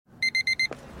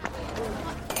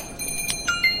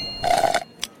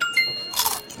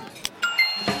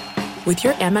With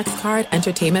your Amex card,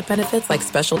 entertainment benefits like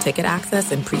special ticket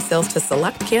access and pre-sales to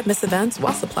select can't-miss events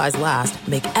while supplies last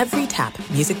make every tap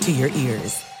music to your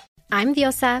ears. I'm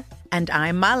Diosa. And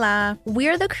I'm Mala.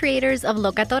 We're the creators of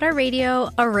Locatora Radio,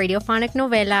 a radiophonic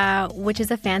novela, which is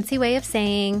a fancy way of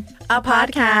saying a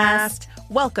podcast.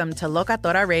 Welcome to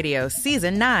Locatora Radio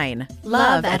Season 9,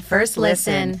 Love at First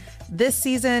Listen. This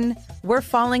season, we're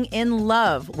falling in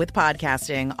love with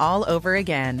podcasting all over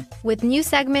again. With new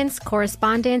segments,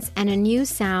 correspondence, and a new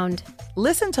sound.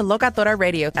 Listen to Locatora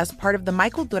Radio as part of the My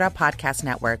Cultura Podcast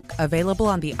Network, available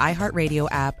on the iHeartRadio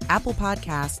app, Apple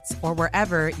Podcasts, or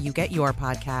wherever you get your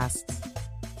podcasts.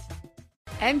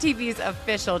 MTV's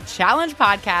official Challenge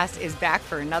podcast is back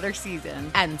for another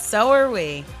season. And so are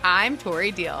we. I'm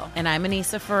Tori Deal. And I'm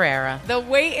Anissa Ferreira. The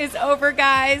wait is over,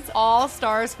 guys. All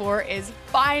Stars 4 is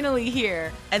finally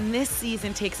here. And this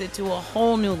season takes it to a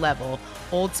whole new level.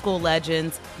 Old school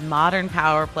legends, modern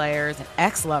power players, and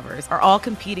ex-lovers are all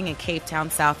competing in Cape Town,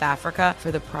 South Africa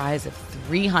for the prize of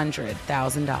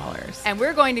 $300,000. And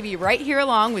we're going to be right here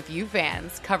along with you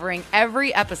fans, covering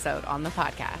every episode on the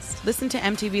podcast. Listen to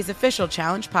MTV's official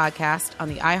Challenge podcast on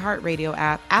the iHeartRadio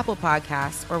app, Apple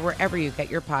Podcasts, or wherever you get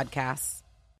your podcasts.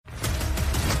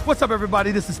 What's up,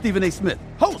 everybody? This is Stephen A. Smith,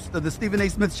 host of the Stephen A.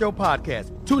 Smith Show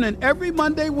podcast. Tune in every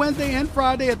Monday, Wednesday, and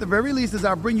Friday at the very least as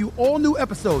I bring you all new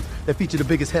episodes that feature the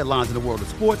biggest headlines in the world of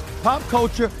sports, pop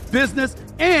culture, business,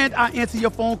 and I answer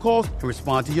your phone calls and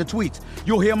respond to your tweets.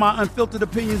 You'll hear my unfiltered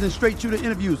opinions and straight-shooter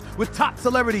interviews with top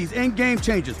celebrities and game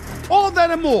changers. All that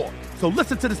and more. So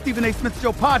listen to the Stephen A. Smith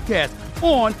Show podcast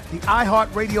on the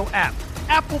iHeartRadio app,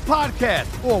 Apple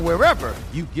Podcasts, or wherever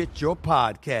you get your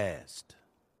podcast.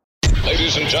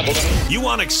 Ladies and gentlemen, you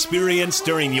want experience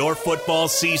during your football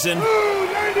season?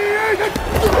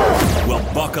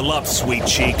 Well, buckle up, sweet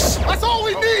cheeks. That's all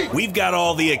we need. We've got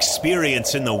all the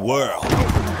experience in the world.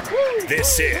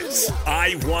 This is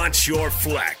I Want Your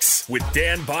Flex with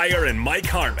Dan Beyer and Mike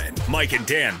Harmon. Mike and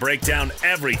Dan break down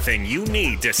everything you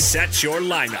need to set your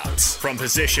lineups. From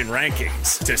position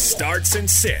rankings to starts and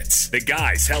sits, the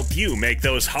guys help you make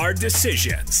those hard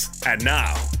decisions. And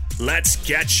now, let's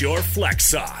get your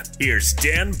flex on. Here's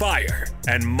Dan Beyer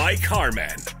and Mike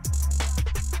Harmon.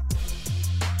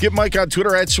 Get Mike on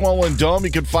Twitter at Swollen Dome. You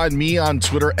can find me on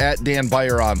Twitter at Dan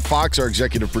Beyer on Fox. Our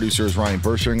executive producer is Ryan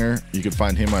Bershinger. You can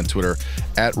find him on Twitter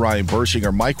at Ryan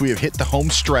Bershinger. Mike, we have hit the home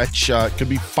stretch. It could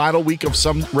be final week of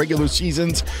some regular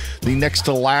seasons, the next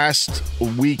to last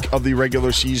week of the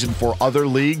regular season for other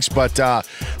leagues. But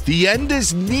the end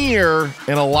is near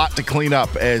and a lot to clean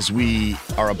up as we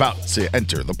are about to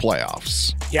enter the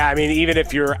playoffs. Yeah, I mean, even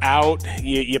if you're out,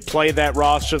 you play that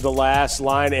roster the last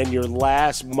line, and your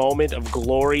last moment of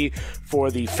glory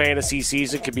for the fantasy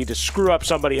season could be to screw up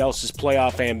somebody else's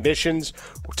playoff ambitions,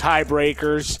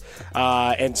 tiebreakers,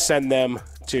 and send them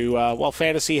to,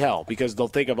 fantasy hell, because they'll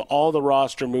think of all the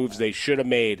roster moves they should have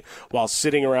made while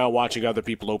sitting around watching other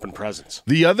people open presents.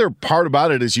 The other part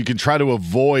about it is you can try to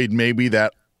avoid maybe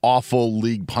that awful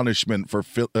league punishment for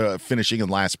finishing in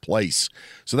last place.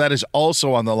 So that is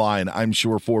also on the line, I'm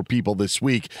sure, for people this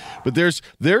week. But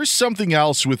there's something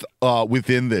else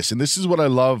within this, and this is what I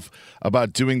love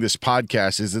about doing this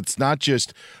podcast, is it's not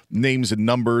just names and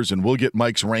numbers, and we'll get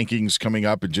Mike's rankings coming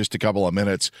up in just a couple of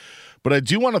minutes. But I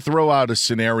do want to throw out a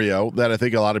scenario that I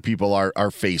think a lot of people are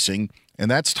facing,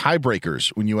 and that's tiebreakers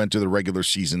when you enter the regular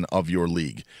season of your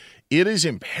league. It is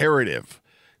imperative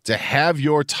to have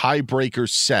your tiebreaker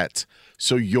set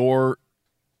so your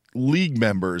league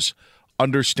members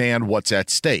understand what's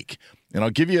at stake. And I'll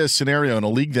give you a scenario in a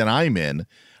league that I'm in.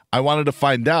 I wanted to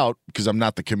find out, because I'm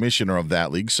not the commissioner of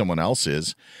that league, someone else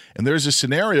is. And there's a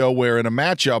scenario where in a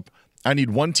matchup, I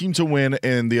need one team to win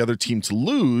and the other team to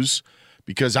lose,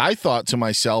 because I thought to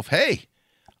myself, hey,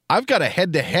 I've got a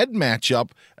head-to-head matchup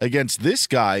against this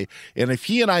guy, and if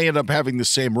he and I end up having the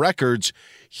same records,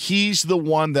 he's the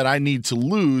one that I need to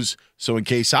lose, so in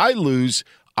case I lose,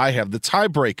 I have the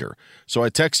tiebreaker. So I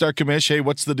text our commish, hey,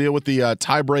 what's the deal with the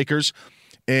tiebreakers?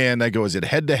 And I go, is it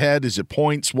head-to-head? Is it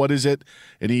points? What is it?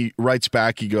 And he writes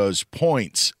back, he goes,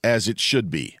 points, as it should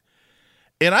be.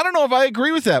 And I don't know if I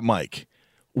agree with that, Mike.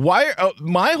 Why?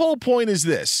 My whole point is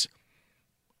this.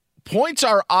 Points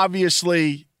are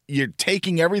obviously, you're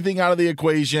taking everything out of the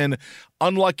equation.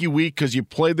 Unlucky week because you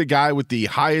played the guy with the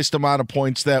highest amount of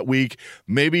points that week.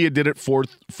 Maybe you did it for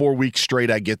 4 weeks straight.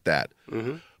 I get that.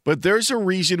 Mm-hmm. But there's a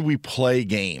reason we play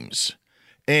games.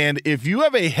 And if you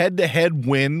have a head-to-head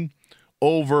win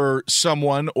over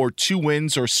someone, or 2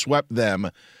 wins or swept them,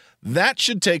 that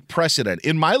should take precedent.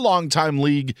 In my longtime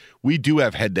league, we do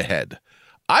have head-to-head.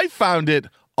 I found it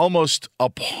almost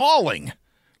appalling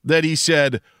that he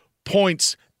said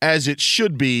points as it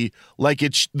should be, like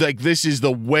this is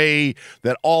the way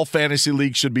that all fantasy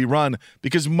leagues should be run.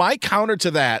 Because my counter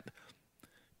to that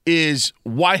is,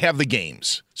 why have the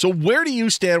games? So where do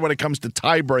you stand when it comes to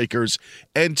tiebreakers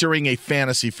entering a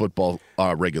fantasy football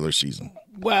regular season?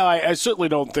 Well, I certainly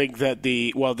don't think that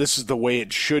this is the way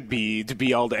it should be, to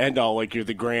be all to end all, like you're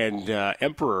the grand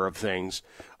emperor of things,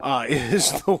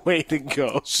 is the way to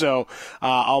go. So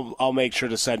I'll make sure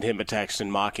to send him a text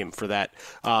and mock him for that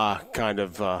kind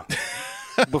of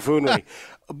buffoonery.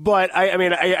 But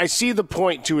I see the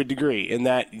point to a degree in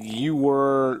that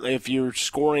if you're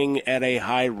scoring at a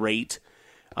high rate.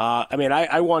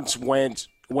 I once went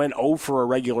 0 for a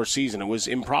regular season. It was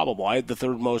improbable. I had the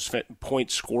third most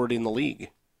points scored in the league.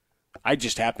 I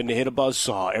just happened to hit a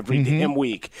buzzsaw every damn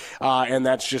week, and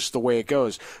that's just the way it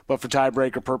goes. But for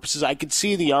tiebreaker purposes, I could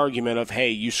see the argument of, hey,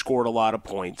 you scored a lot of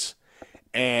points,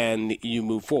 and you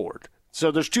move forward. So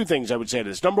there's two things I would say to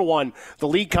this. Number one, the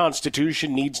league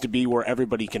constitution needs to be where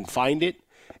everybody can find it,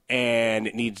 and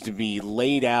it needs to be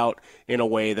laid out in a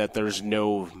way that there's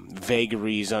no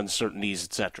vagaries, uncertainties,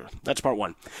 etc. That's part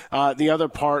one. The other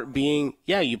part being,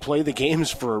 you play the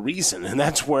games for a reason, and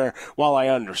that's where, while I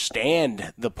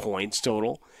understand the points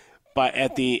total, but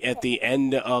at the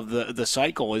end of the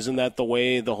cycle, isn't that the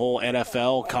way the whole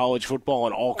NFL, college football,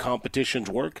 and all competitions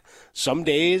work? Some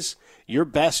days, your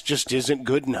best just isn't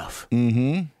good enough.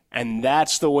 Mm-hmm. And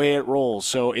that's the way it rolls.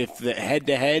 So if the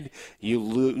head-to-head, you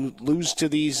lose to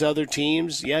these other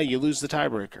teams, you lose the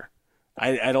tiebreaker.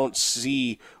 I don't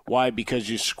see why, because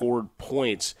you scored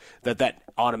points, that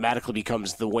automatically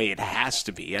becomes the way it has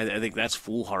to be. I think that's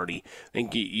foolhardy. I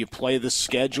think you play the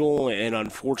schedule, and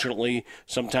unfortunately,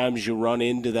 sometimes you run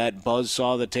into that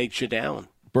buzzsaw that takes you down.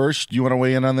 Bursch, do you want to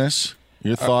weigh in on this?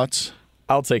 Your thoughts?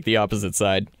 I'll take the opposite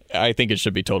side. I think it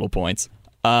should be total points.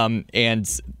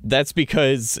 And that's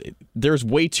because there's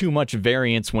way too much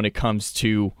variance when it comes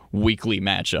to weekly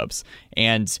matchups.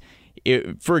 And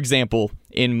for example,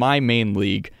 in my main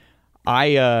league,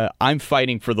 I'm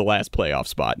fighting for the last playoff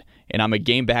spot, and I'm a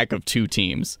game back of two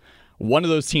teams. One of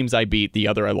those teams I beat, the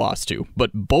other I lost to,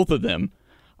 but both of them,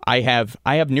 I have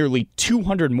nearly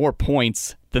 200 more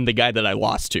points than the guy that I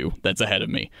lost to that's ahead of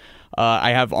me.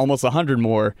 I have almost 100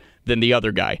 more than the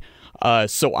other guy.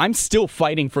 So I'm still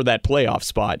fighting for that playoff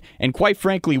spot. And quite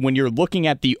frankly, when you're looking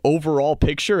at the overall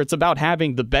picture, it's about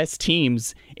having the best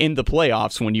teams in the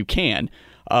playoffs when you can.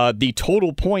 The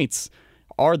total points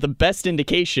are the best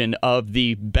indication of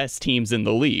the best teams in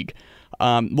the league.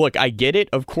 Look, I get it.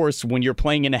 Of course, when you're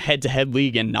playing in a head-to-head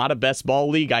league and not a best ball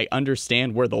league, I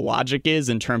understand where the logic is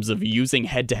in terms of using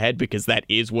head-to-head, because that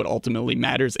is what ultimately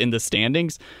matters in the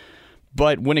standings.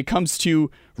 But when it comes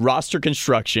to roster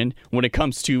construction, when it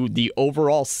comes to the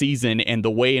overall season and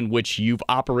the way in which you've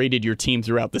operated your team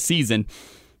throughout the season,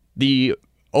 the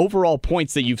overall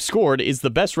points that you've scored is the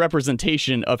best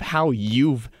representation of how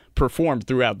you've performed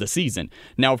throughout the season.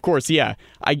 Now, of course, I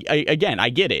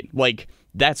get it. Like,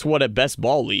 that's what a best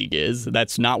ball league is.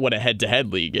 That's not what a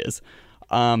head-to-head league is.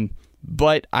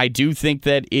 But I do think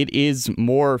that it is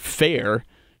more fair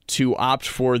to opt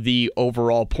for the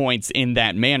overall points in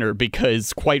that manner,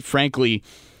 because quite frankly,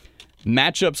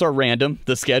 matchups are random.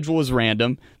 The schedule is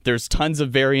random. There's tons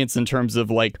of variance in terms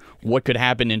of like what could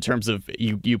happen in terms of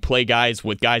you play guys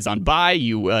with guys on bye,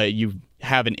 you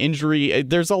have an injury.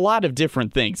 There's a lot of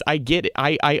different things. I get it.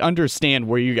 I understand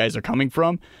where you guys are coming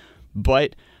from,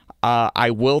 but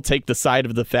I will take the side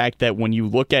of the fact that when you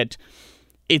look at,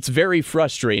 it's very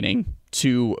frustrating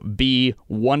to be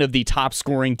one of the top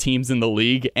scoring teams in the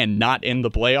league and not in the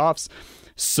playoffs.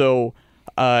 So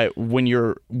when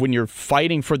you're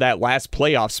fighting for that last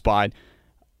playoff spot,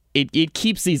 it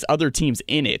keeps these other teams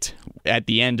in it at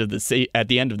the end of the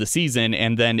season,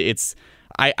 and then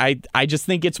I just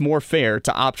think it's more fair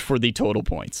to opt for the total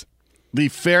points. The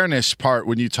fairness part,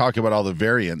 when you talk about all the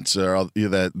variants or all,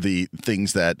 the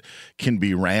things that can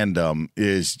be random,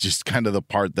 is just kind of the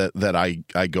part that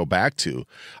I go back to.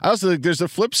 I also think there's a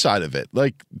flip side of it.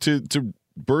 Like, to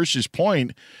Bursch's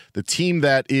point, the team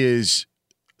that is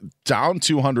down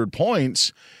 200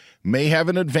 points may have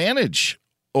an advantage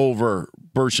over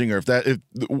Bershinger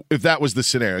if that was the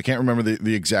scenario. I can't remember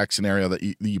the exact scenario that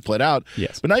you played out.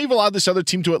 Yes. But now you've allowed this other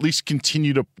team to at least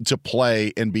continue to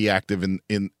play and be active in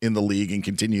the league and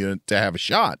continue to have a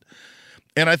shot.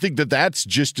 And I think that's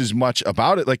just as much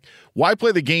about it. Like, why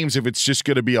play the games if it's just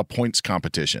going to be a points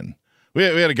competition? We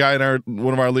had a guy in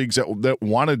one of our leagues that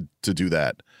wanted to do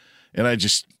that. And I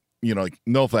just,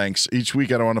 no thanks. Each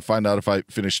week I don't want to find out if I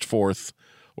finished 4th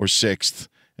or 6th.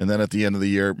 And then at the end of the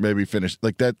year, maybe finish.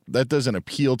 Like, that doesn't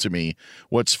appeal to me.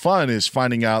 What's fun is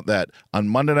finding out that on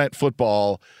Monday Night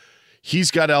Football,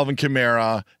 he's got Alvin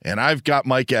Kamara and I've got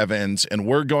Mike Evans and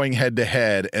we're going head to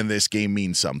head and this game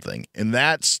means something. And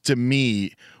that's, to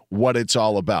me, what it's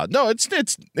all about. No,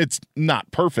 it's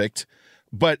not perfect,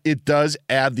 but it does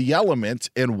add the element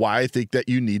and why I think that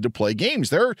you need to play games.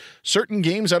 There are certain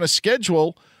games on a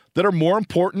schedule that are more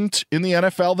important in the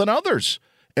NFL than others.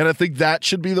 And I think that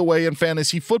should be the way in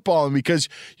fantasy football. And because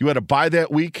you had to bye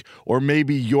that week or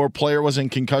maybe your player was in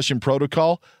concussion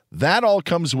protocol, that all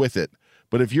comes with it.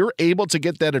 But if you're able to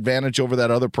get that advantage over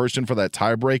that other person for that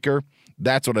tiebreaker,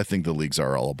 that's what I think the leagues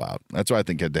are all about. That's why I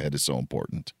think head-to-head is so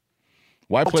important.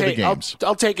 Why play the games?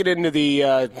 I'll take it into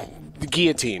the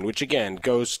guillotine, which, again,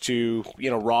 goes to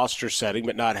roster setting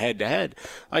but not head-to-head.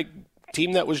 Like,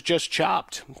 team that was just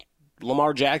chopped.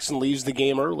 Lamar Jackson leaves the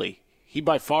game early. He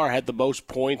by far had the most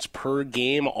points per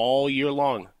game all year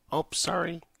long. Oh,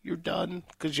 sorry, you're done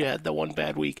because you had that one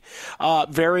bad week.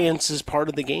 Variance is part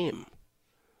of the game.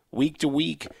 Week to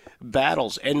week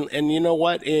battles, and you know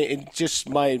what? And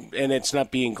it's not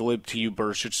being glib to you,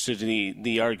 Bursch. It's to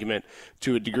the argument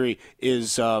to a degree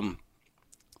is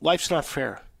life's not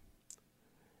fair,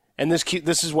 and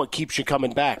this is what keeps you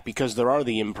coming back because there are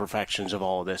the imperfections of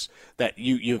all of this that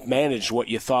you've managed what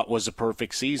you thought was a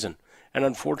perfect season, and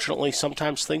unfortunately,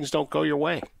 sometimes things don't go your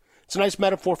way. It's a nice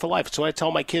metaphor for life. So I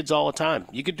tell my kids all the time: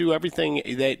 you could do everything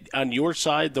that on your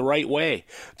side the right way.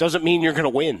 Doesn't mean you're going to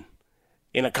win.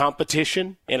 In a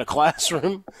competition, in a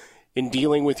classroom, in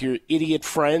dealing with your idiot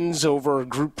friends over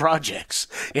group projects.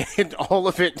 And all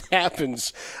of it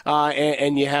happens.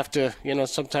 And you have to,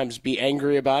 sometimes be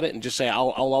angry about it and just say, I'll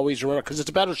always remember. Because it's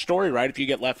a better story, right, if you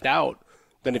get left out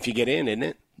than if you get in, isn't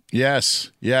it?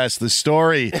 Yes, the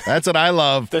story. That's what I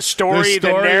love. the story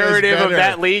the narrative of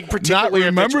that league, particularly. Not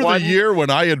remember the year when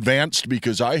I advanced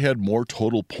because I had more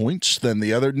total points than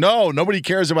the other. No, nobody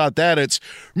cares about that. It's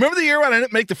remember the year when I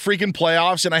didn't make the freaking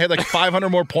playoffs and I had like 500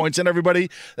 more points than everybody?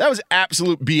 That was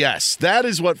absolute BS. That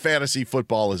is what fantasy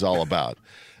football is all about.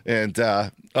 And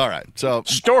all right, so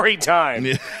story time,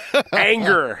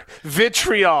 anger,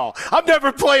 vitriol. I'm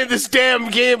never playing this damn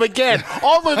game again.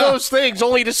 All of those things,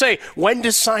 only to say, when do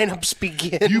signups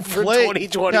begin for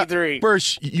 2023?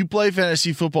 Bursch, you play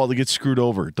fantasy football to get screwed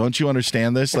over. Don't you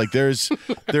understand this? Like there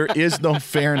is no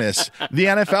fairness. The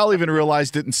NFL even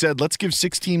realized it and said, let's give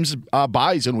 6 teams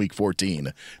buys in week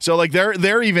 14. So like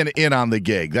they're even in on the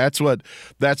gig. That's what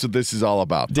this is all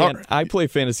about. Dan, right. I play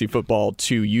fantasy football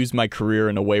to use my career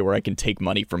in a way where I can take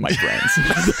money from my friends.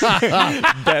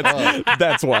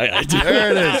 That's why I do.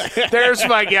 There it is. There's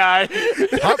my guy.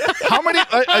 How many?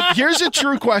 Here's a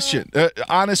true question,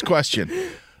 honest question.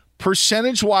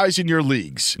 Percentage-wise in your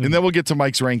leagues, and then we'll get to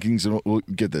Mike's rankings and we'll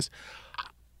get this.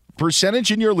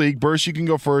 Percentage in your league, Bursch, you can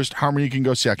go first. Harmon, you can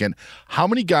go second. How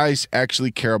many guys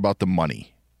actually care about the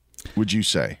money, would you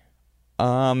say?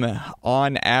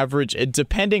 On average,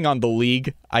 depending on the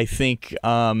league, I think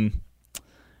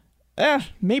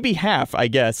maybe half, I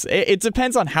guess. It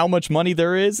depends on how much money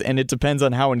there is, and it depends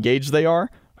on how engaged they are.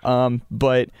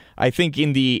 But I think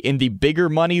in the bigger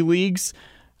money leagues,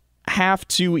 have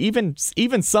to even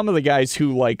some of the guys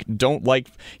who don't like.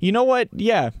 You know what?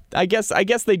 Yeah, I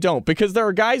guess they don't, because there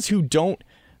are guys who don't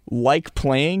like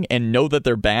playing and know that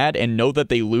they're bad and know that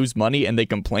they lose money and they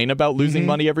complain about losing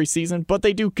money every season, but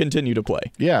they do continue to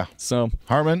play. Yeah. So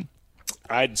Harmon.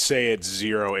 I'd say it's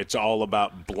 0. It's all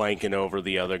about blanking over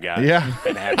the other guy. Yeah.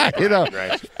 And having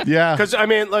right? Yeah. Because, I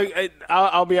mean,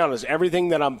 I'll be honest. Everything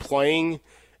that I'm playing,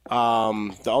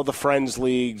 all the friends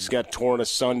leagues got torn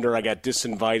asunder. I got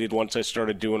disinvited once I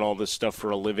started doing all this stuff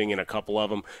for a living in a couple of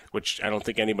them, which I don't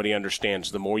think anybody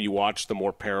understands. The more you watch, the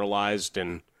more paralyzed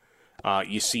and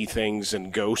you see things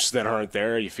and ghosts that aren't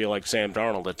there. You feel like Sam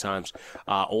Darnold at times.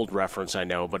 Old reference, I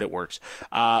know, but it works.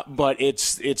 But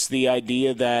it's the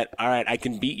idea that, all right, I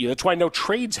can beat you. That's why no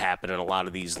trades happen in a lot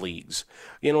of these leagues.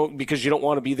 Because you don't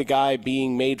want to be the guy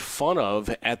being made fun of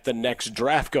at the next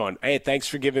draft going, hey, thanks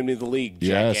for giving me the league,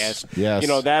 jackass. Yes.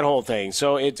 That whole thing.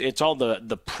 So it's all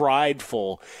the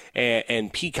prideful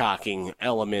and peacocking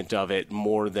element of it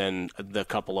more than the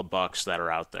couple of bucks that are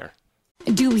out there.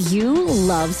 Do you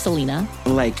love Selena?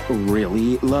 Like,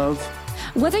 really love?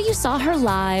 Whether you saw her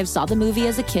live, saw the movie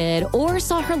as a kid, or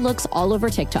saw her looks all over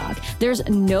TikTok, there's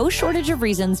no shortage of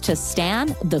reasons to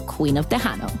stan the Queen of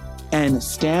Tejano. And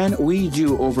Stan, we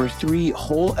do over 3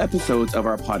 whole episodes of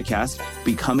our podcast,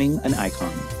 Becoming an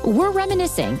Icon. We're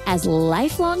reminiscing as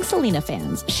lifelong Selena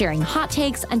fans, sharing hot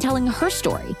takes and telling her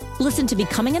story. Listen to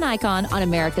Becoming an Icon on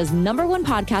America's #1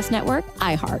 podcast network,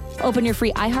 iHeart. Open your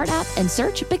free iHeart app and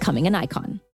search Becoming an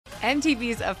Icon.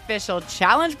 MTV's official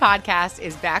Challenge podcast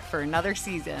is back for another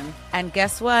season. And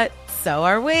guess what? So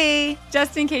are we.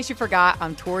 Just in case you forgot,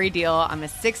 I'm Tori Deal. I'm a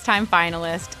 6-time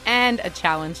finalist and a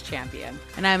Challenge champion.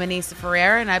 And I'm Anissa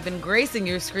Ferreira, and I've been gracing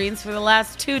your screens for the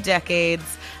last 2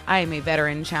 decades. I am a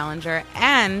veteran challenger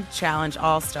and Challenge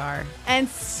All-Star. And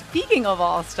speaking of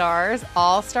All-Stars,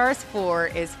 All-Stars 4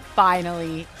 is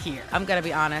finally here. I'm going to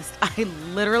be honest. I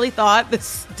literally thought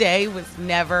this day was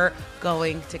never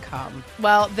going to come.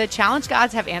 Well, the Challenge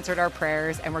gods have answered our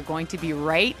prayers, and we're going to be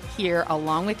right here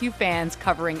along with you fans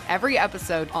covering every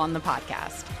episode on the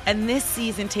podcast. And this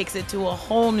season takes it to a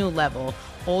whole new level.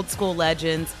 Old school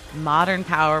legends, modern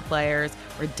power players,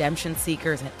 redemption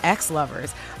seekers, and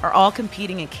ex-lovers are all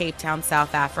competing in Cape Town,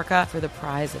 South Africa for the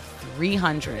prize of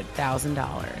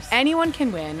 $300,000. Anyone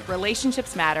can win,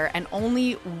 relationships matter, and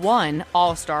only one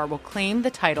All-Star will claim the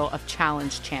title of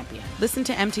Challenge champion. Listen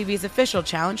to MTV's official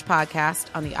Challenge podcast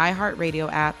on the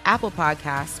iHeartRadio app, Apple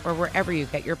Podcasts, or wherever you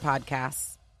get your podcasts.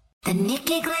 The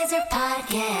Nikki Glaser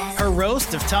Podcast. Her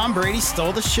roast of Tom Brady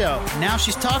stole the show. Now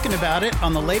she's talking about it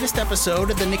on the latest episode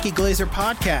of the Nikki Glaser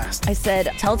Podcast. I said,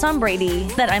 tell Tom Brady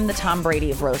that I'm the Tom Brady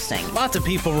of roasting. Lots of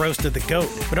people roasted the GOAT,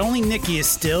 but only Nikki is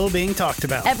still being talked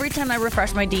about. Every time I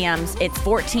refresh my DMs, it's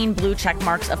 14 blue check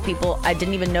marks of people I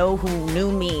didn't even know who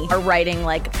knew me are writing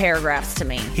like paragraphs to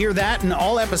me. Hear that in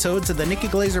all episodes of the Nikki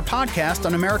Glaser Podcast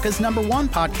on America's #1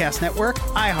 podcast network,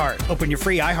 iHeart. Open your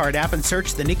free iHeart app and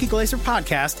search the Nikki Glaser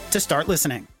Podcast to start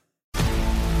listening.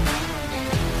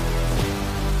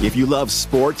 If you love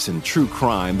sports and true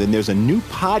crime, then there's a new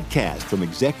podcast from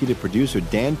executive producer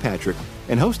Dan Patrick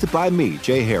and hosted by me,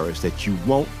 Jay Harris, that you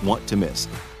won't want to miss.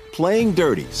 Playing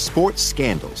Dirty: Sports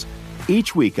Scandals.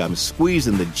 Each week, I'm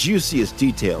squeezing the juiciest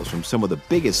details from some of the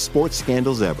biggest sports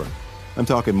scandals ever. I'm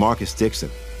talking Marcus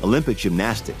Dixon, Olympic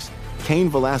gymnastics, Cain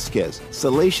Velasquez,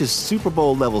 salacious Super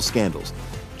Bowl-level scandals.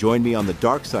 Join me on the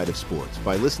dark side of sports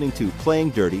by listening to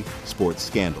Playing Dirty: Sports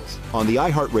Scandals on the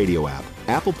iHeartRadio app,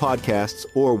 Apple Podcasts,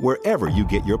 or wherever you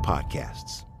get your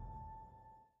podcasts.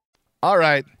 All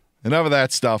right, enough of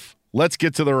that stuff. Let's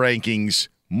get to the rankings.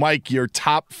 Mike, your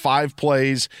top 5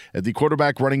 plays at the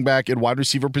quarterback, running back, and wide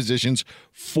receiver positions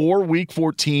for Week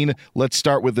 14. Let's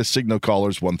start with the signal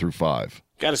callers 1 through 5.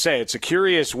 Got to say, it's a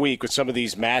curious week with some of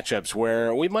these matchups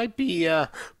where we might be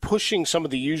pushing some of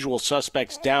the usual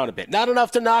suspects down a bit. Not enough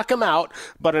to knock them out,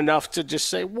 but enough to just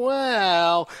say,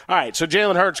 well, all right, so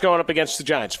Jalen Hurts going up against the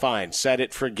Giants. Fine, set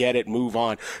it, forget it, move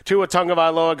on. Tua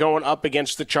Tagovailoa going up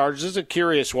against the Chargers is a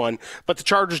curious one, but the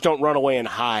Chargers don't run away and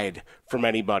hide from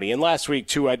anybody. And last week,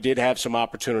 too, I did have some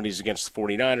opportunities against the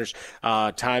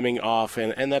 49ers, timing off,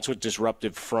 and that's what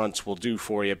disruptive fronts will do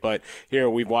for you. But here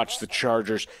we've watched the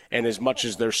Chargers, and as much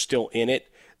as they're still in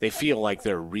it, they feel like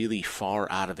they're really far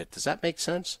out of it. Does that make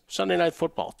sense? Sunday Night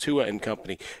Football, Tua and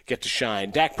company get to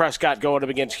shine. Dak Prescott going up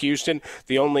against Houston.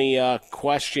 The only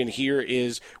question here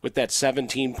is with that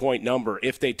 17-point number,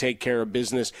 if they take care of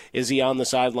business, is he on the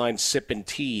sideline sipping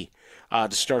tea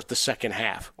to start the second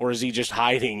half? Or is he just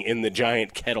hiding in the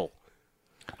giant kettle?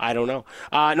 I don't know.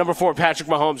 Number 4, Patrick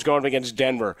Mahomes going up against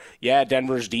Denver. Yeah,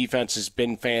 Denver's defense has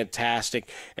been fantastic,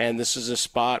 and this is a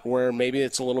spot where maybe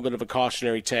it's a little bit of a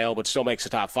cautionary tale, but still makes the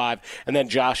top 5. And then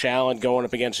Josh Allen going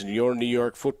up against your New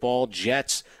York Football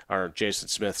Jets, or Jason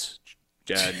Smith's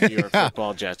New York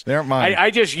Football Jets. They're mine.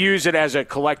 I just use it as a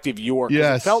collective York.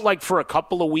 Yes. It felt like for a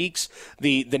couple of weeks,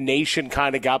 the nation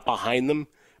kind of got behind them,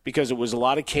 because it was a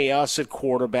lot of chaos at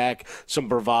quarterback, some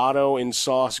bravado in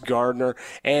Sauce Gardner,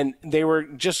 and they were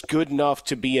just good enough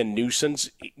to be a nuisance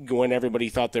when everybody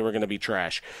thought they were going to be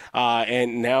trash.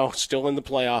 And now still in the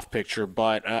playoff picture,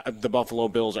 but the Buffalo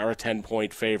Bills are a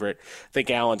 10-point favorite. I think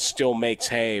Allen still makes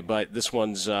hay, but this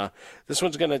one's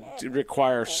going to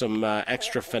require some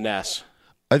extra finesse.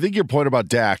 I think your point about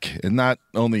Dak, and not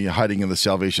only hiding in the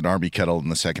Salvation Army kettle in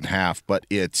the second half, but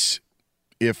it's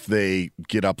if they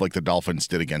get up like the Dolphins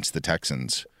did against the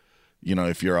Texans,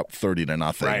 if you're up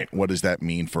 30-0, right, what does that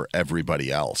mean for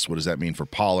everybody else? What does that mean for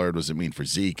Pollard? What does it mean for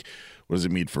Zeke? What does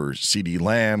it mean for CeeDee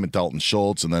Lamb and Dalton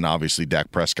Schultz? And then obviously Dak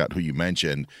Prescott, who you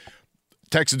mentioned.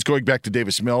 Texans going back to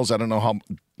Davis Mills. I don't know how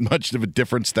much of a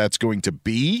difference that's going to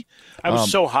be. I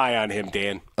was so high on him,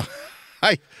 Dan.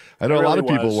 I know a lot of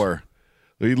people were.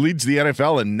 He leads the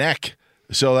NFL in neck,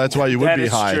 so that's why you would be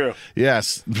high. True.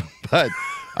 Yes, but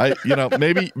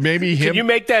maybe him. Can you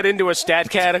make that into a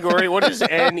stat category? What is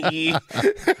NECK?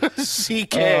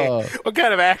 What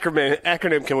kind of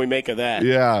acronym can we make of that?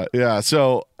 Yeah.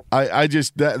 So I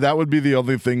just that would be the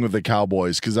only thing with the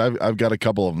Cowboys, because I've got a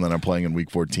couple of them that I'm playing in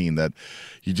Week 14 that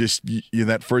in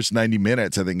that first 90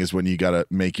 minutes I think is when you got to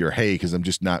make your hay, because I'm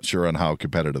just not sure on how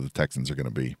competitive the Texans are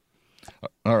going to be.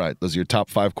 All right, those are your top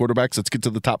 5 quarterbacks. Let's get to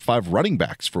the top 5 running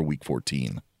backs for Week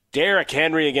 14. Derrick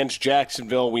Henry against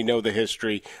Jacksonville. We know the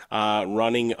history,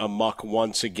 running amok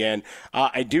once again.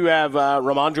 I do have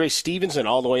Ramondre Stevenson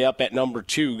all the way up at number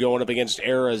 2 going up against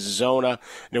Arizona.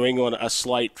 New England a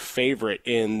slight favorite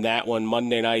in that one.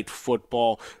 Monday Night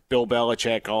Football. Bill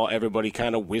Belichick, everybody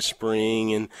kind of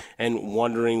whispering and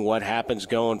wondering what happens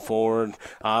going forward.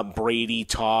 Brady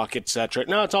talk, etc.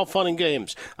 No, it's all fun and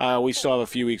games. We still have a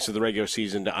few weeks of the regular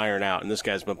season to iron out, and this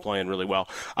guy's been playing really well.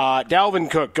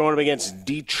 Dalvin Cook going up against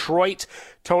Detroit.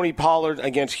 Tony Pollard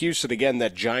against Houston. Again,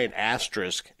 that giant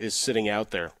asterisk is sitting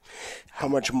out there. How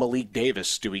much Malik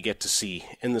Davis do we get to see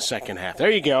in the second half?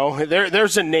 There you go.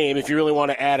 There's a name if you really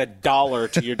want to add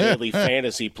 $1 to your daily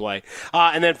fantasy play.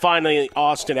 And then finally,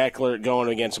 Austin Eckler going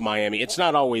against Miami. It's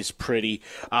not always pretty,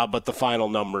 but the final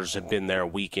numbers have been there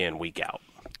week in, week out.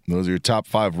 Those are your top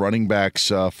 5 running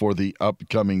backs for the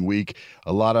upcoming week.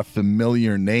 A lot of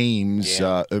familiar names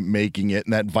making it.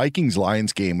 And that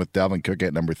Vikings-Lions game with Dalvin Cook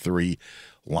at number 3.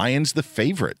 Lions the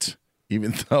favorite,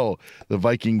 even though the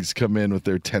Vikings come in with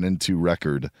their 10-2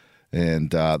 record.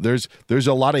 And there's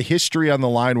a lot of history on the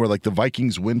line where like the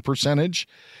Vikings win percentage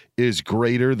is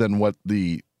greater than what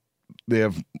they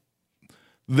have.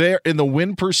 There in the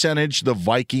win percentage, the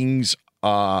Vikings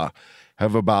have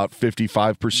about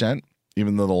 55%,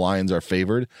 even though the Lions are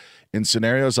favored. In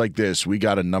scenarios like this, we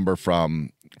got a number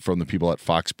from the people at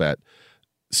Fox Bet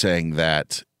saying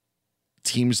that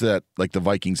teams that like the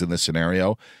Vikings in this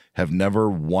scenario have never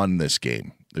won this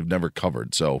game. They've never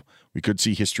covered. So we could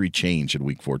see history change in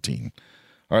Week 14.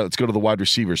 All right, let's go to the wide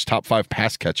receivers. Top 5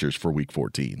 pass catchers for Week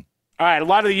 14. All right, a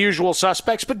lot of the usual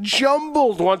suspects, but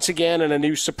jumbled once again in a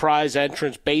new surprise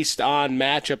entrance based on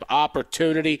matchup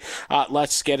opportunity.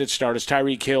 Let's get it started. It's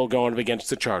Tyreek Hill going up against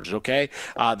the Chargers, okay?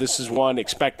 This is one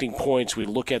expecting points. We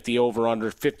look at the over-under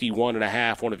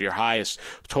 51.5, one of your highest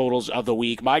totals of the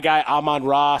week. My guy,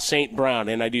 Amon-Ra St. Brown,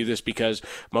 and I do this because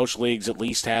most leagues at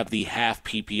least have the half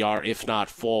PPR, if not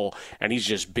full, and he's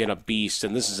just been a beast,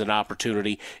 and this is an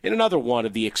opportunity in another one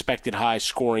of the expected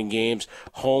high-scoring games.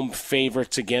 Home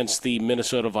favorites against the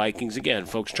Minnesota Vikings. Again,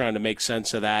 folks trying to make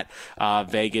sense of that.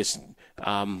 Vegas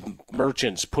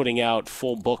merchants putting out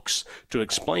full books to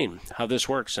explain how this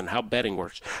works and how betting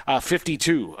works.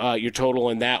 52, your total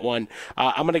in that one.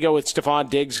 I'm going to go with Stephon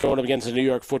Diggs going up against the New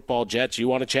York Football Jets. You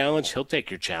want a challenge? He'll take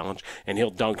your challenge, and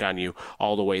he'll dunk on you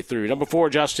all the way through. Number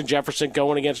 4, Justin Jefferson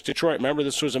going against Detroit. Remember,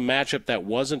 this was a matchup that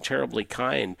wasn't terribly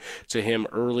kind to him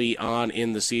early on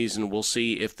in the season. We'll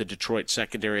see if the Detroit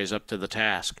secondary is up to the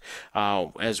task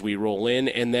as we roll in.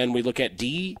 And then we look at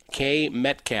DK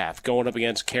Metcalf going up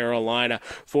against Carolina.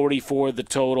 44 the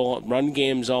total. Run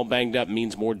game's all banged up,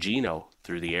 means more Geno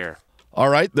through the air. All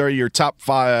right, there are your top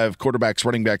 5 quarterbacks,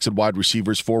 running backs, and wide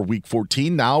receivers for Week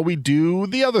 14. Now we do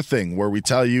the other thing where we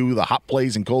tell you the hot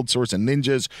plays and cold source and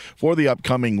ninjas for the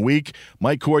upcoming week.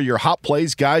 Mike, who are your hot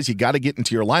plays, guys? You got to get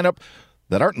into your lineup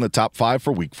that aren't in the top 5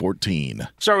 for Week 14.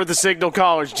 Start with the signal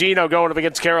callers. Geno going up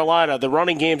against Carolina. The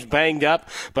running game's banged up,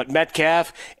 but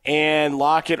Metcalf and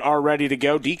Lockett are ready to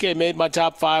go. DK made my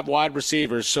top 5 wide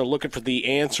receivers, so looking for the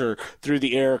answer through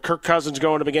the air. Kirk Cousins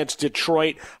going up against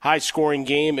Detroit. High-scoring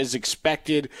game is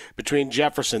expected between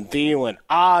Jefferson, Thielen,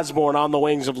 Osborne on the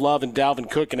wings of love, and Dalvin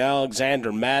Cook and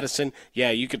Alexander Madison.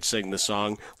 Yeah, you could sing the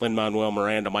song. Lin-Manuel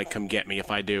Miranda might come get me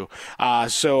if I do.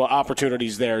 So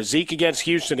opportunities there. Zeke against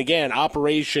Houston. Again, Operation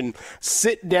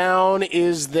Sit Down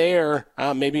is there.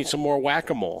 Maybe some more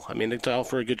whack-a-mole. I mean, it's all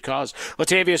for a good cause.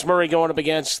 Latavius Murray going up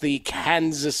against the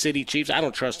Kansas City Chiefs. I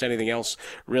don't trust anything else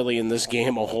really in this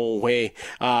game a whole way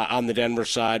on the Denver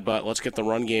side, but let's get the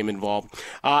run game involved.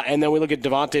 And then we look at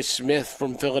Devontae Smith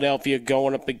from Philadelphia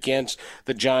going up against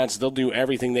the Giants. They'll do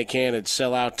everything they can and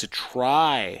sell out to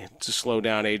try to slow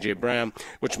down A.J. Brown,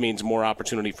 which means more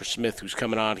opportunity for Smith, who's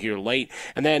coming on here late.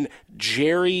 And then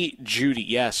Jerry Jeudy.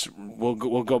 Yes, we'll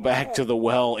go back to the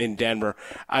well in Denver.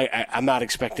 I'm not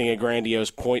expecting a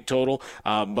grandiose point total,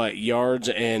 but yards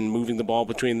and moving the ball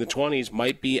between the 20s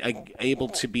might be able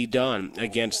to be done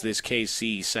against this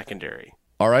KC secondary.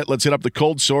 All right, let's hit up the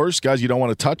cold source. Guys, you don't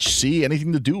want to touch, see,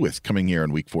 anything to do with coming here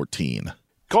in Week 14.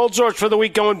 Cold source for the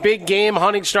week going big game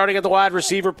hunting, starting at the wide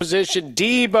receiver position.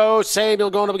 Deebo Samuel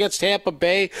going up against Tampa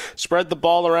Bay. Spread the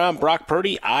ball around. Brock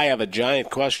Purdy, I have a giant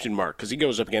question mark because he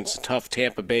goes up against a tough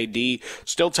Tampa Bay D.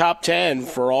 Still top 10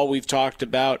 for all we've talked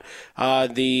about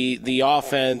the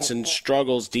offense and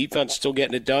struggles. Defense still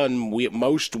getting it done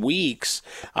most weeks.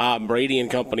 Brady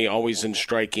and company always in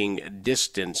striking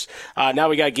distance. Now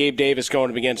we got Gabe Davis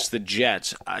going up against the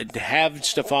Jets. I have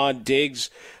Stephon Diggs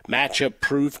matchup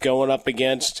proof going up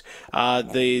against against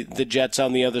the Jets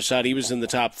on the other side. He was in the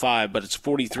top 5, but it's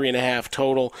 43.5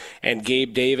 total. And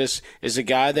Gabe Davis is a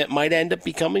guy that might end up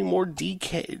becoming more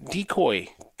decoy.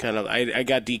 Kind of, I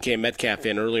got DK Metcalf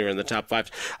in earlier in the top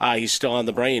 5. He's still on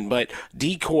the brain, but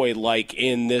decoy-like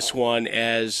in this one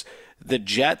as the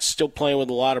Jets still playing with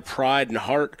a lot of pride and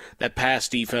heart. That pass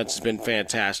defense has been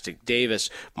fantastic. Davis,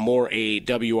 more a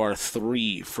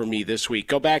WR3 for me this week.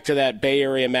 Go back to that Bay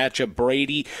Area matchup.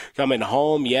 Brady coming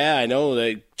home. Yeah, I know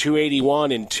the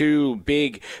 281 and 2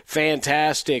 big,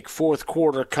 fantastic fourth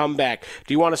quarter comeback.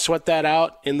 Do you want to sweat that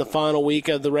out in the final week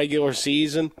of the regular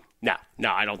season? No,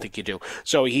 I don't think you do.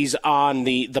 So he's on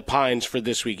the pines for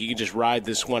this week. You can just ride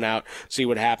this one out, see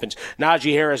what happens.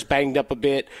 Najee Harris banged up a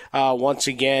bit once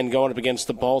again, going up against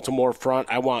the Baltimore front.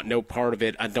 I want no part of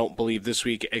it, I don't believe, this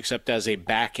week, except as a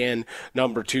back-end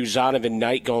number 2. Zonovan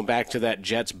Knight going back to that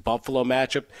Jets-Buffalo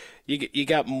matchup. You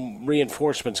got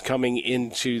reinforcements coming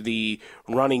into the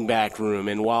running back room,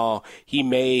 and while he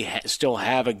may still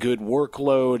have a good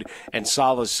workload and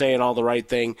Saleh's saying all the right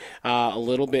thing, a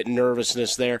little bit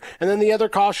nervousness there. And then the other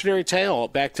cautionary tale,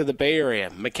 back to the Bay Area,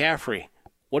 McCaffrey.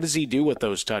 What does he do with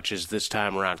those touches this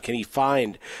time around? Can he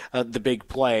find the big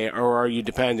play, or are you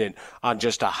dependent on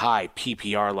just a high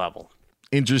PPR level?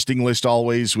 Interesting list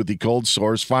always with the cold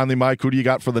source. Finally, Mike, who do you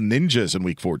got for the Ninjas in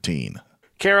Week 14?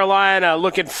 Carolina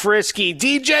looking frisky.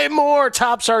 DJ Moore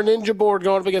tops our Ninja board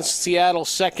going up against Seattle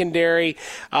secondary.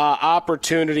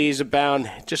 Opportunities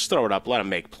abound. Just throw it up. Let them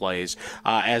make plays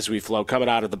as we flow. Coming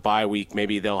out of the bye week,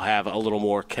 maybe they'll have a little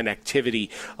more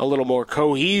connectivity, a little more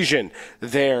cohesion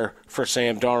there for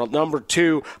Sam Darnold. Number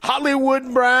 2,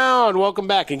 Hollywood Brown. Welcome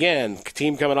back again.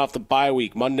 Team coming off the bye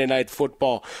week. Monday Night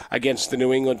Football against the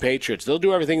New England Patriots. They'll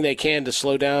do everything they can to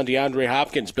slow down DeAndre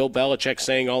Hopkins. Bill Belichick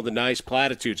saying all the nice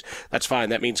platitudes. That's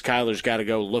fine. That means Kyler's got to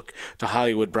go look to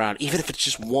Hollywood Brown, even if it's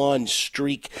just one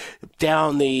streak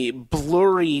down the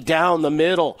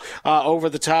middle, over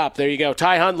the top. There you go.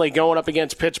 Ty Huntley going up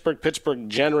against Pittsburgh. Pittsburgh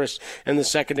generous in the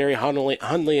secondary.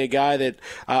 Huntley, a guy that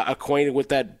acquainted with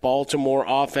that Baltimore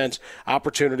offense.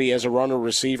 Opportunity as a runner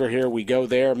receiver. Here we go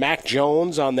there. Mac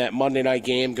Jones on that Monday night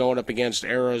game going up against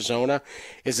Arizona.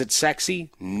 Is it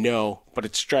sexy? No. But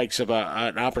it strikes of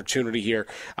an opportunity here,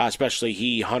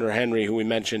 especially Hunter Henry, who we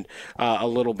mentioned a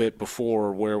little bit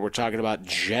before, where we're talking about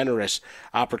generous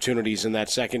opportunities in that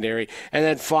secondary. And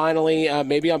then finally,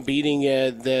 maybe I'm beating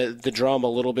the drum a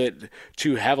little bit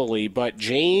too heavily, but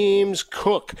James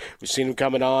Cook, we've seen him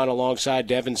coming on alongside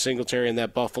Devin Singletary in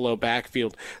that Buffalo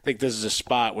backfield. I think this is a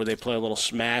spot where they play a little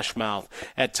smash mouth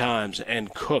at times,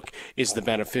 and Cook is the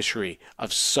beneficiary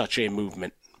of such a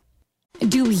movement.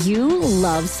 Do you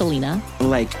love Selena?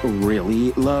 Like,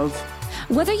 really love?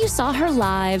 Whether you saw her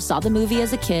live, saw the movie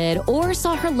as a kid, or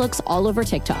saw her looks all over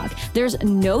TikTok, there's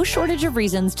no shortage of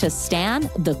reasons to stan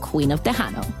the Queen of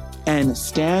Tejano. And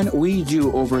Stan, we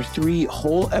do over 3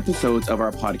 whole episodes of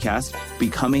our podcast,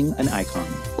 Becoming an Icon.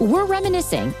 We're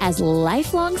reminiscing as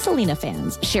lifelong Selena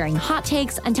fans, sharing hot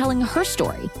takes and telling her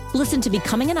story. Listen to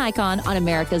Becoming an Icon on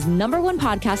America's #1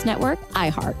 podcast network,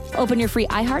 iHeart. Open your free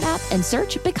iHeart app and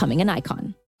search Becoming an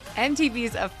Icon.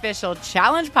 MTV's official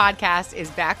Challenge podcast is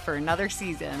back for another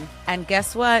season. And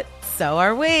guess what? So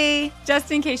are we.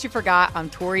 Just in case you forgot, I'm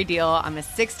Tori Deal. I'm a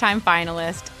 6-time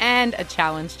finalist and a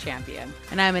Challenge champion.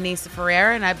 And I'm Anissa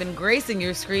Ferreira, and I've been gracing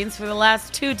your screens for the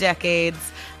last 2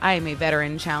 decades. I am a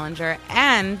veteran challenger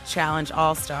and Challenge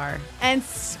All-Star. And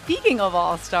speaking of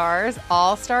All-Stars,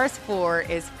 All-Stars 4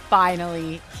 is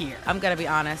finally here. I'm going to be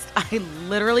honest. I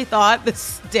literally thought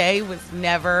this day was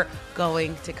never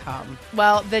going to come.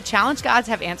 Well, the Challenge gods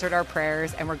have answered our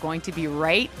prayers, and we're going to be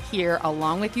right here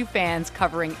along with you fans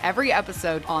covering every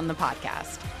episode on the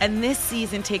podcast. And this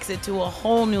season takes it to a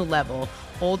whole new level.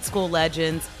 Old school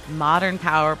legends, modern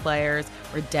power players,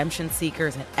 redemption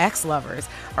seekers, and ex-lovers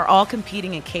are all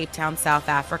competing in Cape Town, South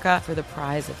Africa for the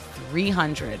prize of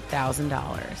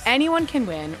 $300,000. Anyone can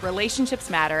win,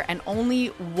 relationships matter, and only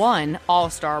one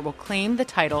All-Star will claim the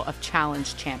title of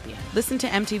Challenge champion. Listen to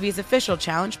MTV's official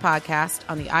Challenge podcast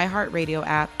on the iHeartRadio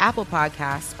app, Apple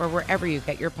Podcasts, or wherever you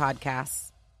get your podcasts.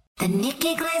 The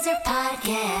Nikki Glaser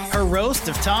Podcast. Her roast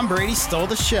of Tom Brady stole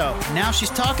the show. Now she's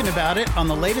talking about it on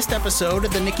the latest episode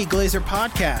of the Nikki Glaser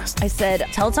Podcast. I said,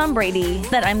 tell Tom Brady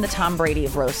that I'm the Tom Brady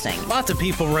of roasting. Lots of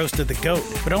people roasted the GOAT,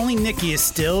 but only Nikki is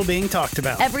still being talked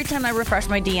about. Every time I refresh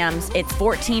my DMs, it's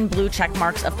 14 blue check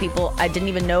marks of people I didn't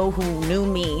even know who knew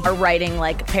me are writing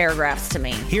like paragraphs to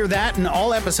me. Hear that in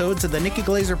all episodes of the Nikki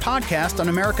Glaser Podcast on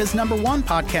America's #1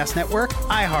 podcast network,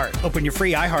 iHeart. Open your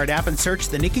free iHeart app and search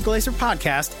the Nikki Glaser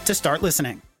Podcast to start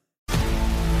listening.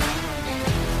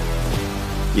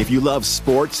 If you love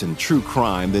sports and true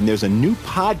crime, then there's a new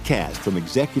podcast from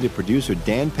executive producer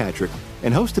Dan Patrick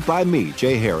and hosted by me,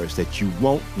 Jay Harris, that you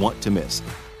won't want to miss.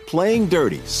 Playing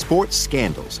Dirty: Sports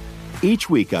Scandals. Each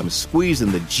week, I'm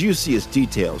squeezing the juiciest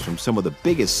details from some of the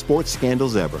biggest sports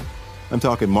scandals ever. I'm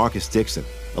talking Marcus Dixon,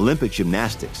 Olympic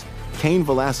gymnastics, Cain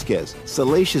Velasquez,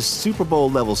 salacious Super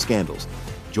Bowl-level scandals.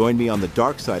 Join me on the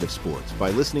dark side of sports by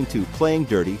listening to Playing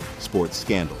Dirty: Sports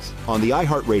Scandals on the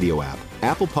iHeartRadio app,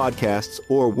 Apple Podcasts,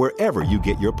 or wherever you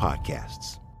get your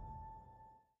podcasts.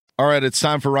 All right, it's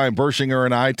time for Ryan Bershinger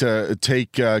and I to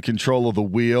take control of the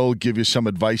wheel, give you some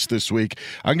advice this week.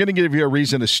 I'm going to give you a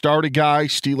reason to start a guy.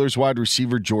 Steelers wide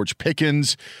receiver George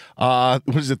Pickens. What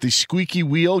is it? The squeaky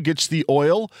wheel gets the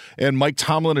oil, and Mike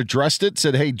Tomlin addressed it,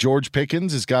 said, hey, George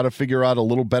Pickens has got to figure out a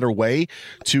little better way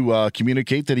to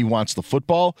communicate that he wants the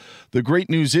football. The great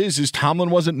news is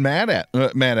Tomlin wasn't mad at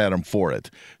him for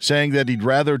it, saying that he'd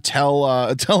rather tell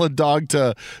a dog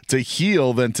to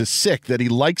heel than to sick, that he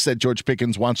likes that George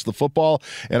Pickens wants the football,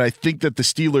 and I think that the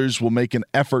Steelers will make an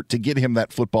effort to get him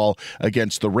that football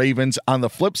against the Ravens. On the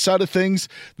flip side of things,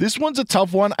 this one's a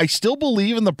tough one. I still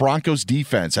believe in the Broncos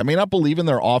defense. I may not believe in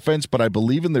their offense, but I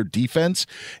believe in their defense,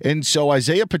 and so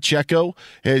Isaiah Pacheco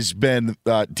has been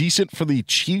decent for the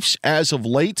Chiefs as of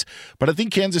late, but I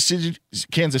think Kansas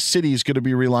City is going to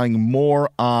be relying more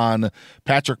on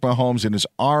Patrick Mahomes and his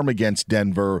arm against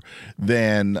Denver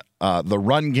than the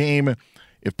run game.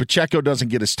 If Pacheco doesn't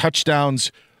get his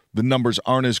touchdowns, the numbers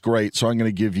aren't as great, so I'm going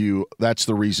to give you that's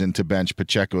the reason to bench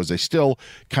Pacheco, as I still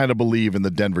kind of believe in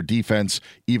the Denver defense,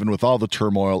 even with all the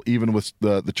turmoil, even with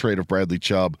the trade of Bradley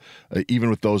Chubb, even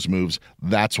with those moves.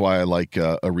 That's why I like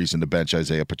a reason to bench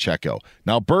Isaiah Pacheco.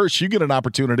 Now, Bursch, you get an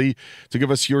opportunity to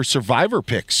give us your survivor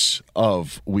picks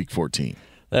of Week 14.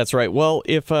 That's right. Well,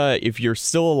 if you're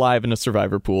still alive in a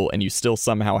survivor pool and you still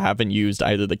somehow haven't used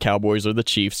either the Cowboys or the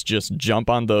Chiefs, just jump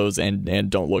on those and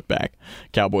don't look back.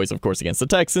 Cowboys, of course, against the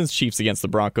Texans, Chiefs against the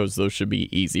Broncos. Those should be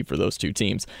easy for those two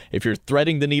teams. If you're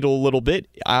threading the needle a little bit,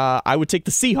 I would take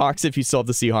the Seahawks if you still have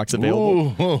the Seahawks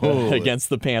available against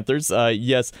the Panthers.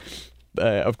 Yes.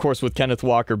 Of course, with Kenneth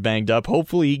Walker banged up,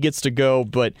 hopefully he gets to go.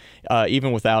 But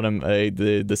even without him,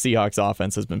 the Seahawks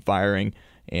offense has been firing.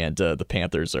 And the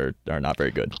Panthers are not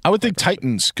very good. I would think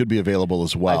Titans could be available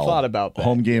as well. I thought about that.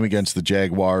 Home game against the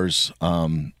Jaguars.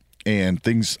 And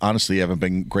things honestly haven't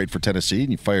been great for Tennessee.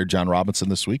 And you fired John Robinson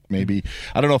this week. Maybe,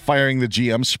 I don't know if firing the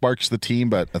GM sparks the team,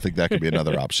 but I think that could be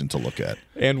another option to look at.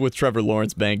 And with Trevor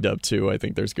Lawrence banged up too, I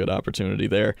think there's good opportunity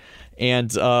there. And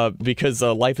because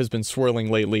life has been swirling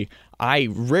lately, I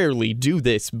rarely do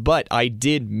this, but I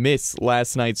did miss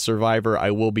last night's Survivor.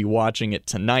 I will be watching it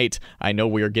tonight. I know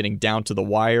we are getting down to the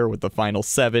wire with the final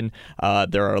 7.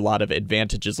 There are a lot of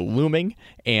advantages looming,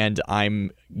 and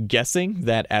I'm guessing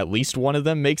that at least one of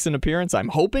them makes an appearance. I'm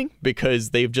hoping,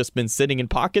 because they've just been sitting in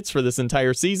pockets for this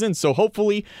entire season. So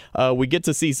hopefully we get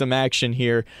to see some action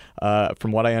here.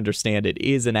 From what I understand, it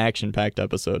is an action-packed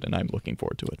episode, and I'm looking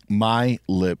forward to it. My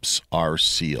lips are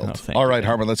sealed. Oh, all right,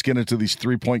 Harmon, let's get into these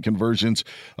 3-point conversions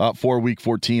for Week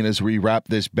 14 as we wrap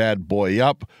this bad boy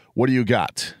up. What do you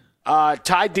got?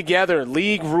 Tied together,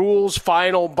 league rules,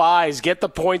 final buys. Get the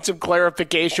points of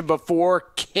clarification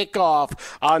before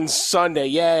kickoff on Sunday.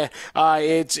 Yeah,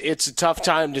 it's a tough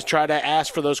time to try to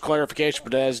ask for those clarifications,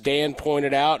 but as Dan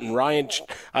pointed out and Ryan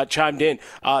chimed in,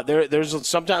 there's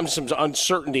sometimes some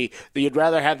uncertainty that you'd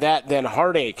rather have that than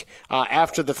heartache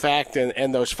after the fact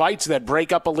and those fights that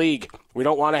break up a league. We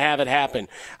don't want to have it happen.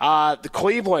 The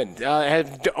Cleveland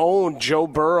have owned Joe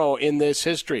Burrow in this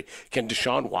history. Can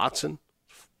Deshaun Watson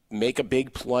make a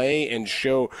big play and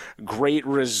show great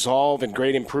resolve and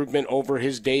great improvement over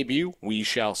his debut? We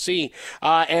shall see.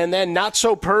 And then not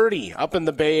so Purdy up in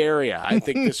the Bay Area. I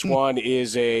think this one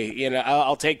is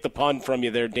I'll take the pun from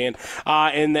you there, Dan.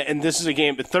 And this is a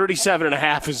game,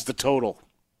 37.5 is the total.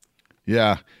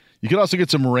 Yeah. You could also get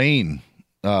some rain.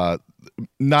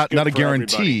 Not a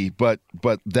guarantee, but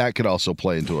that could also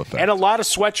play into effect. And a lot of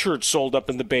sweatshirts sold up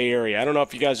in the Bay Area. I don't know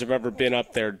if you guys have ever been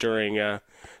up there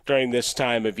during this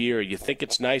time of year. You think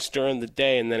it's nice during the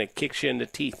day, and then it kicks you in the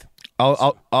teeth.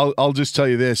 I'll just tell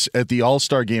you this: at the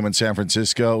All-Star game in San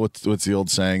Francisco, what's the old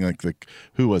saying?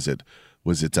 Who was it?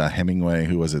 Was it Hemingway?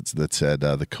 Who was it that said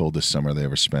the coldest summer they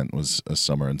ever spent was a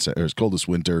summer or coldest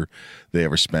winter they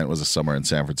ever spent was a summer in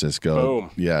San Francisco?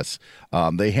 Boom. Yes.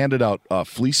 They handed out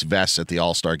fleece vests at the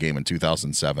All-Star game in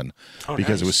 2007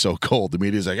 because it was so cold. The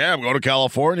media's like, I'm going to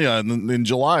California in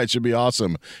July. It should be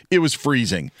awesome. It was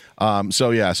freezing.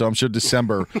 So I'm sure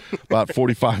December, about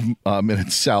 45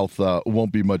 minutes south,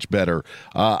 won't be much better.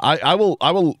 I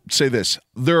will say this.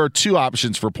 there are two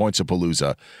options for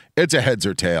Points-A-Palooza. It's a heads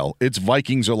or tail. It's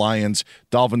Vikings or Lions,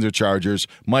 Dolphins or Chargers.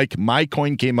 Mike, my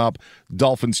coin came up,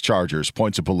 Dolphins-Chargers,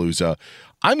 Points-A-Palooza.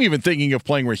 I'm even thinking of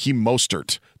playing Raheem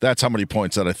Mostert. That's how many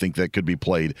points that I think that could be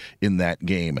played in that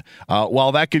game.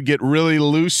 While that could get really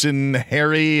loose and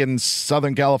hairy in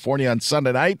Southern California on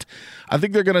Sunday night, I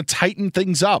think they're going to tighten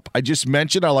things up. I just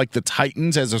mentioned I like the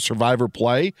Titans as a survivor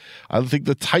play. I think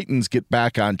the Titans get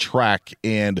back on track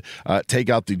and take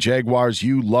out the Jaguars.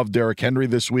 You love Derrick Henry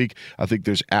this week. I think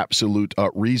there's absolute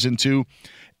reason to.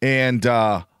 And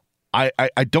I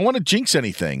don't want to jinx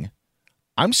anything.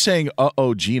 I'm saying,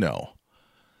 Geno.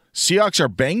 Seahawks are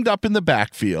banged up in the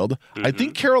backfield. Mm-hmm. I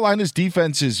think Carolina's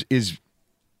defense is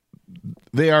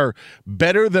they are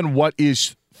better than what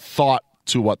is thought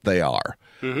to what they are.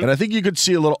 Mm-hmm. And I think you could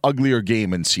see a little uglier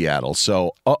game in Seattle.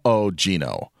 So,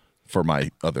 Geno for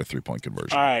my other 3-point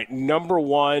conversion. All right, number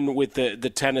one with the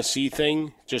Tennessee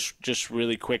thing, just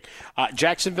really quick.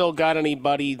 Jacksonville got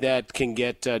anybody that can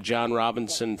get John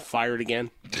Robinson fired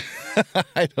again?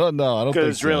 I don't know. I don't think so.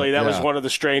 Because really, that was one of the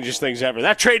strangest things ever.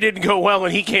 That trade didn't go well,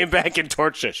 and he came back and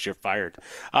torched us. You're fired.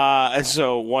 And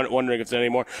so wondering if there's any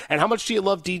more. And how much do you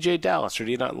love DJ Dallas, or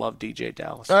do you not love DJ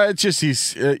Dallas? It's just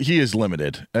he is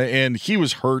limited, and he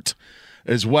was hurt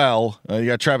as well. You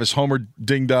got Travis Homer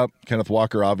dinged up, Kenneth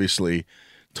Walker, obviously.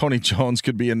 Tony Jones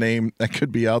could be a name that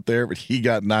could be out there, but he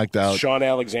got knocked out. Sean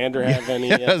Alexander have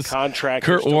any contract?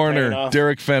 Kurt Warner,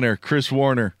 Derek Fenner, Chris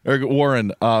Warren,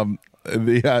 John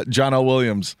L.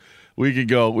 Williams. We could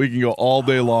go all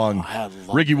day long.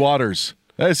 Ricky Waters.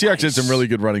 Seahawks had some really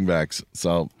good running backs.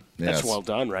 So that's well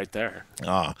done right there.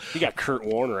 You got Kurt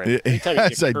Warner in. Anytime you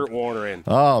get Kurt Warner in.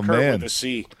 Oh, Kurt man. With a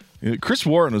C. Chris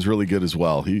Warren was really good as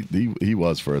well. He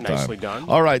was for a time. Nicely done.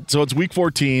 All right, so it's week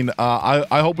 14.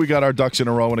 I hope we got our ducks in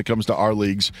a row when it comes to our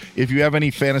leagues. If you have any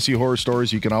fantasy horror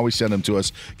stories, you can always send them to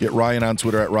us. Get Ryan on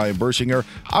Twitter at Ryan Bershinger.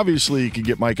 Obviously, you can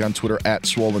get Mike on Twitter at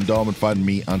Swollen Dome and find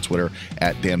me on Twitter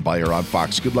at Dan Beyer on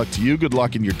Fox. Good luck to you. Good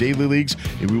luck in your daily leagues,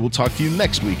 and we will talk to you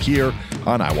next week here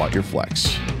on I Want Your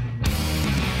Flex.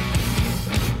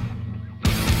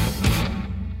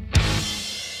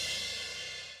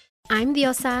 I'm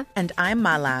Diosa. And I'm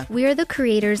Mala. We are the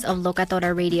creators of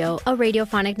Locatora Radio, a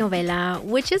radiophonic novela,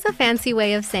 which is a fancy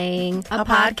way of saying a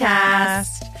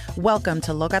podcast. Welcome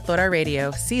to Locatora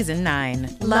Radio, Season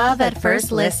 9. Love at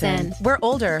first listen. We're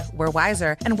older, we're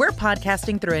wiser, and we're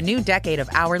podcasting through a new decade of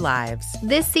our lives.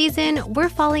 This season, we're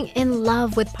falling in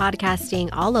love with podcasting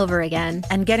all over again.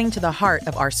 And getting to the heart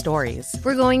of our stories.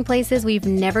 We're going places we've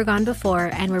never gone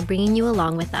before, and we're bringing you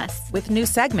along with us. With new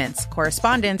segments,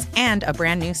 correspondence, and a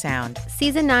brand new sound.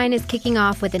 Season 9 is kicking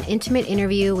off with an intimate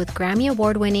interview with Grammy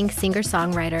Award-winning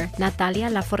singer-songwriter Natalia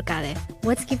Lafourcade.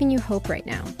 What's giving you hope right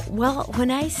now? Well, when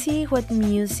I see what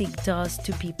music does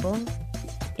to people,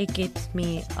 it gives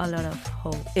me a lot of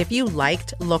hope. If you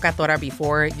liked Locatora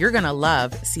before, you're going to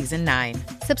love Season 9.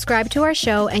 Subscribe to our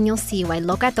show and you'll see why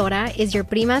Locatora is your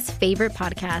prima's favorite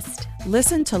podcast.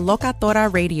 Listen to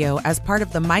Locatora Radio as part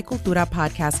of the My Cultura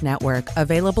Podcast Network,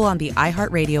 available on the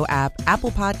iHeartRadio app,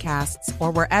 Apple Podcasts, or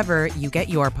wherever you get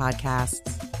your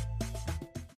podcasts.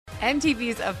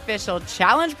 MTV's official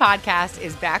Challenge podcast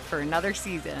is back for another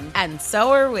season. And so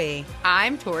are we.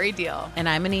 I'm Tori Deal. And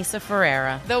I'm Anissa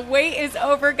Ferreira. The wait is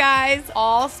over, guys.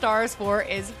 All Stars 4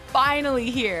 is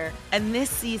finally here. And this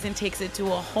season takes it to a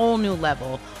whole new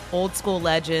level. Old school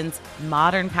legends,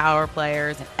 modern power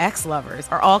players, and ex-lovers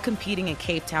are all competing in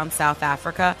Cape Town, South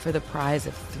Africa for the prize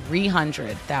of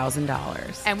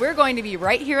 $300,000. And we're going to be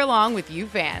right here along with you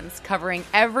fans, covering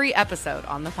every episode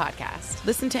on the podcast.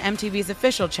 Listen to MTV's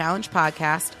official Challenge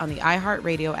podcast on the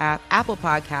iHeartRadio app, Apple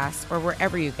Podcasts, or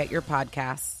wherever you get your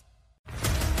podcasts.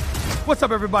 What's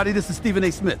up, everybody? This is Stephen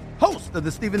A. Smith, host of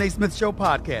the Stephen A. Smith Show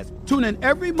podcast. Tune in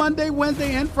every Monday,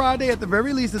 Wednesday, and Friday at the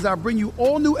very least as I bring you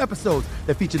all new episodes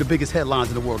that feature the biggest headlines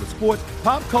in the world of sports,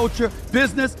 pop culture,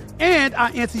 business, and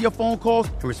I answer your phone calls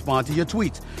and respond to your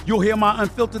tweets. You'll hear my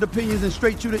unfiltered opinions and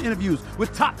straight-shooter interviews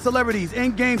with top celebrities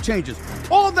and game changers.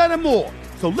 All that and more.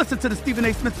 So listen to the Stephen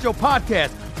A. Smith Show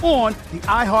podcast on the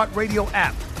iHeartRadio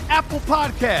app, Apple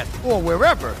Podcasts, or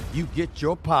wherever you get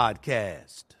your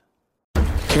podcast.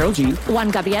 Carol G. Juan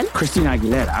Gabriel. Christina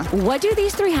Aguilera. What do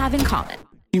these three have in common?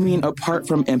 You mean apart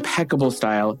from impeccable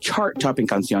style, chart-topping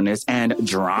canciones, and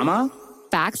drama?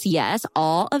 Facts, yes,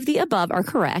 all of the above are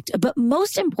correct. But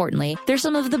most importantly, they're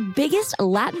some of the biggest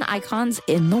Latin icons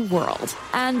in the world.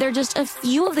 And they're just a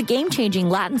few of the game-changing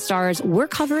Latin stars we're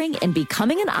covering in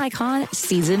Becoming an Icon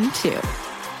Season 2.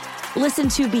 Listen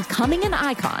to Becoming an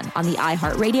Icon on the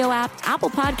iHeartRadio app, Apple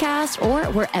Podcasts, or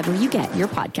wherever you get your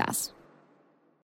podcasts.